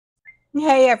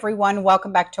Hey everyone,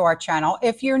 welcome back to our channel.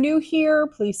 If you're new here,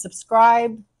 please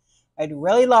subscribe. I'd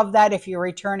really love that. If you're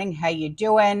returning, how you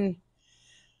doing?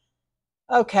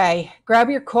 Okay, grab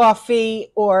your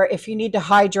coffee, or if you need to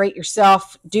hydrate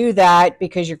yourself, do that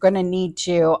because you're going to need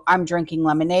to. I'm drinking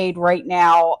lemonade right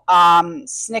now.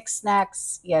 SNICK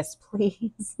snacks, yes,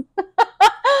 please.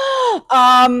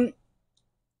 um,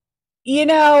 you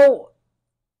know,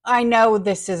 I know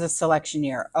this is a selection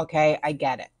year. Okay, I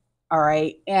get it. All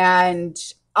right. And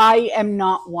I am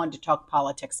not one to talk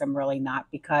politics. I'm really not,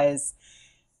 because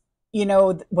you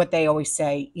know what they always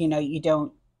say, you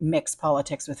don't mix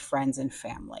politics with friends and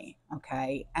family.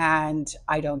 Okay. And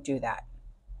I don't do that.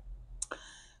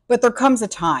 But there comes a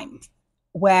time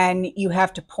when you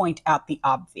have to point out the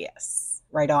obvious,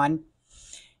 right on.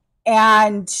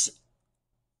 And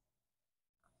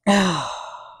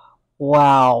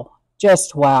wow,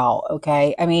 just wow.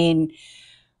 Okay. I mean,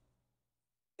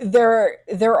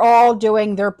 they're all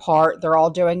doing their part, they're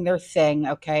all doing their thing.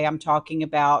 Okay, I'm talking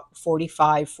about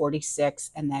 45,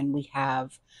 46, and then we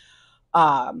have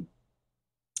um,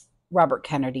 Robert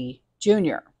Kennedy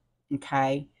Jr.,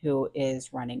 okay, who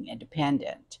is running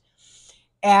independent.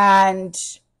 And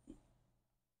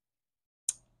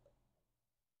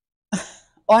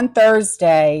on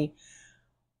Thursday,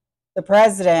 the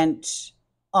president,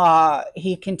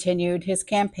 he continued his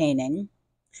campaigning,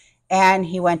 and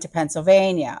he went to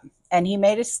Pennsylvania, and he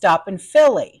made a stop in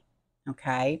Philly.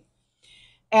 Okay.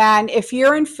 And if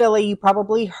you're in Philly, you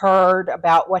probably heard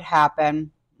about what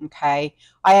happened. Okay.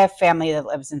 I have family that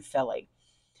lives in Philly.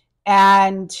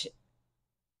 And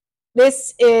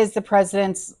this is the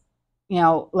president's,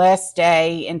 last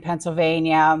day in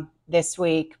Pennsylvania this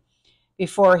week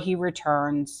before he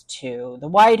returns to the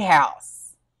White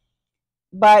House.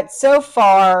 But so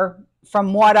far,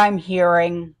 from what I'm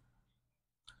hearing,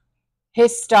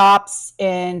 his stops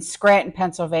in Scranton,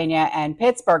 Pennsylvania and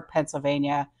Pittsburgh,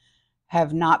 Pennsylvania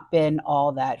have not been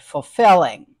all that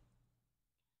fulfilling.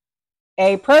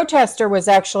 A protester was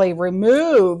actually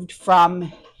removed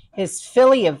from his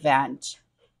Philly event,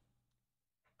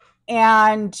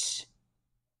 and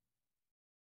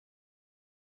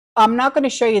I'm not going to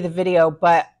show you the video,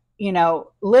 but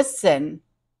listen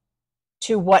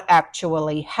to what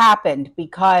actually happened,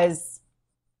 because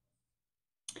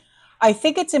I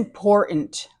think it's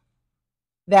important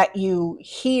that you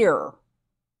hear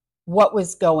what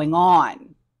was going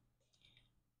on.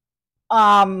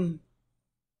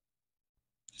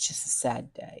 It's just a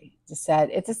sad day.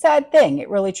 It's a sad thing. It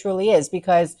really truly is,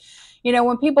 because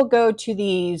when people go to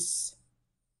these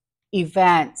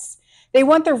events, they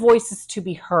want their voices to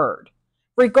be heard,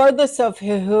 regardless of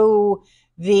who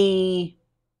the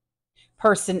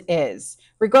person is,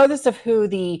 regardless of who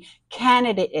the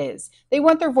candidate is. They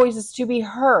want their voices to be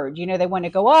heard. They want to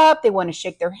go up, they want to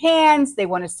shake their hands, they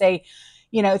want to say,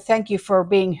 thank you for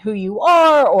being who you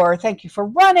are, or thank you for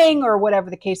running, or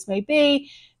whatever the case may be.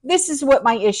 This is what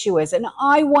my issue is, and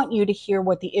I want you to hear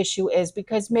what the issue is,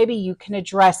 because maybe you can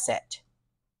address it.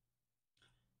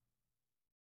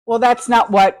 Well, that's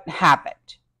not what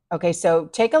happened. Okay, so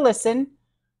take a listen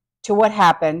to what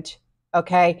happened,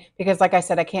 okay? Because like I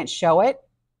said, I can't show it,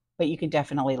 but you can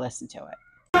definitely listen to it.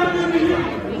 What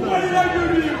did I do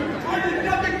to you? I did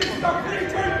nothing. This is a free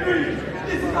country.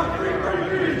 This is a free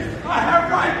country. I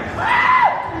have rights. I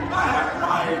have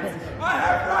rights. I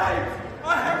have rights. I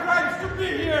have rights to be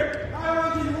here. I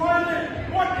was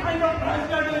wanted. What kind of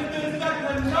president is this? That's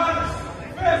a nuts.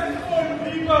 Best own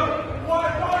people. Why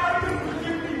are you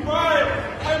pushing me by?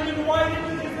 I mean, why did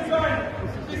you this event?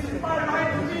 This is my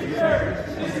right to be here.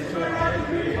 This is my right to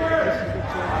be here. I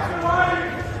have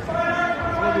rights.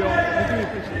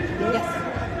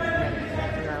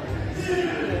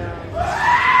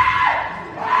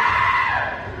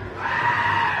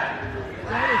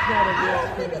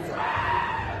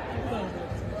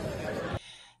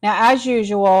 Now, as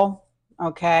usual,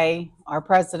 okay, our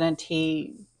president,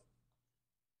 he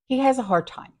has a hard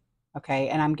time, okay,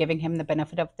 and I'm giving him the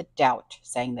benefit of the doubt,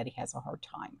 saying that he has a hard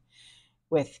time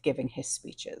with giving his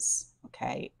speeches,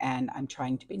 okay, and I'm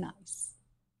trying to be nice,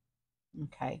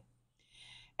 okay.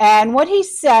 And what he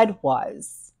said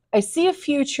was, I see a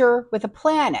future with a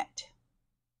planet.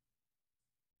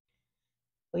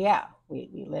 Well, yeah,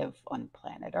 we live on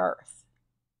planet Earth.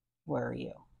 Where are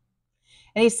you?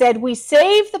 And he said, we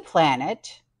save the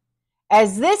planet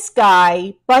as this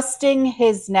guy busting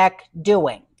his neck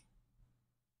doing.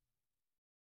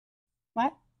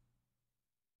 What?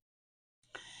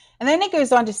 And then it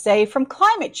goes on to say, from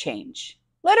climate change,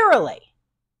 literally.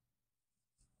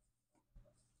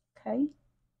 Okay.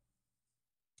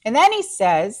 And then he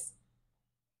says,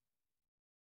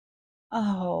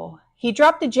 oh, he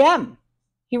dropped a gem.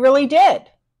 He really did.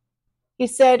 He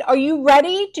said, are you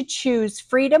ready to choose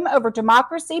freedom over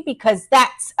democracy? Because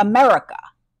that's America.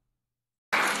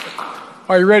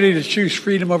 Are you ready to choose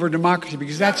freedom over democracy?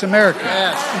 Because that's America.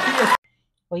 Yes.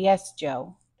 Well, yes,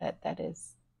 Joe. That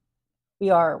is. We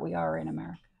are in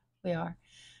America. We are.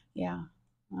 Yeah.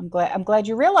 I'm glad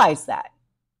you realize that.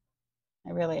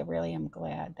 I really am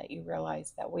glad that you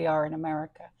realize that we are in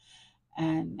America.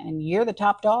 And you're the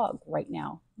top dog right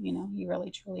now. You know, you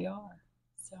really truly are.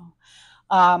 So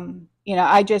you know,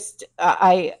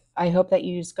 I hope that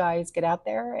you guys get out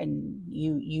there and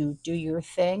you do your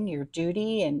thing, your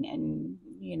duty, and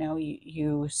you know,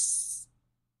 you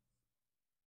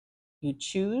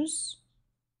choose,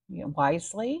 you know,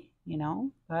 wisely, you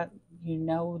know, but you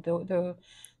know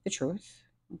the truth.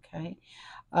 Okay.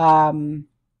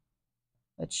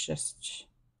 Let's just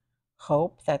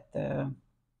hope that the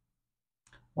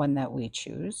one that we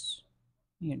choose,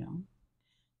 you know,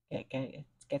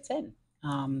 gets in.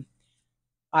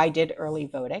 I did early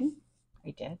voting.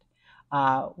 I did.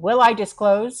 Will I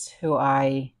disclose who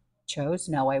I chose?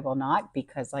 No, I will not,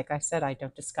 because like I said, I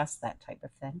don't discuss that type of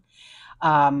thing.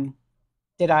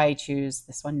 Did I choose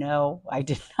this one? No, I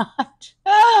did not.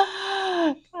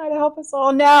 God help us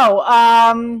all.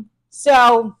 No.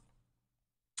 So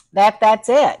that's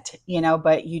it, you know,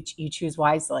 but you choose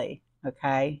wisely.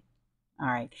 Okay. All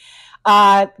right.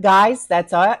 Guys,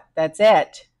 that's it. That's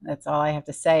it. That's all I have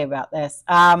to say about this.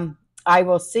 I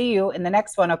will see you in the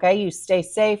next one, okay? You stay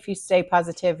safe, you stay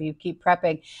positive, you keep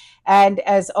prepping. And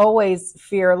as always,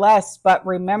 fear less. But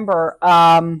remember,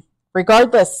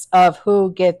 regardless of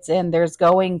who gets in, there's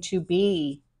going to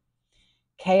be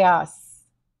chaos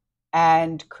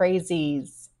and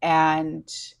crazies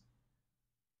and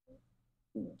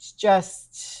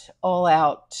just all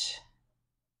out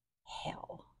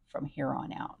hell from here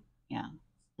on out. Yeah.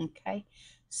 Okay.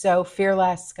 So fear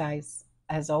less, guys.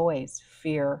 As always,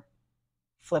 fear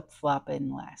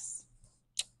flip-flopping less.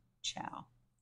 Ciao.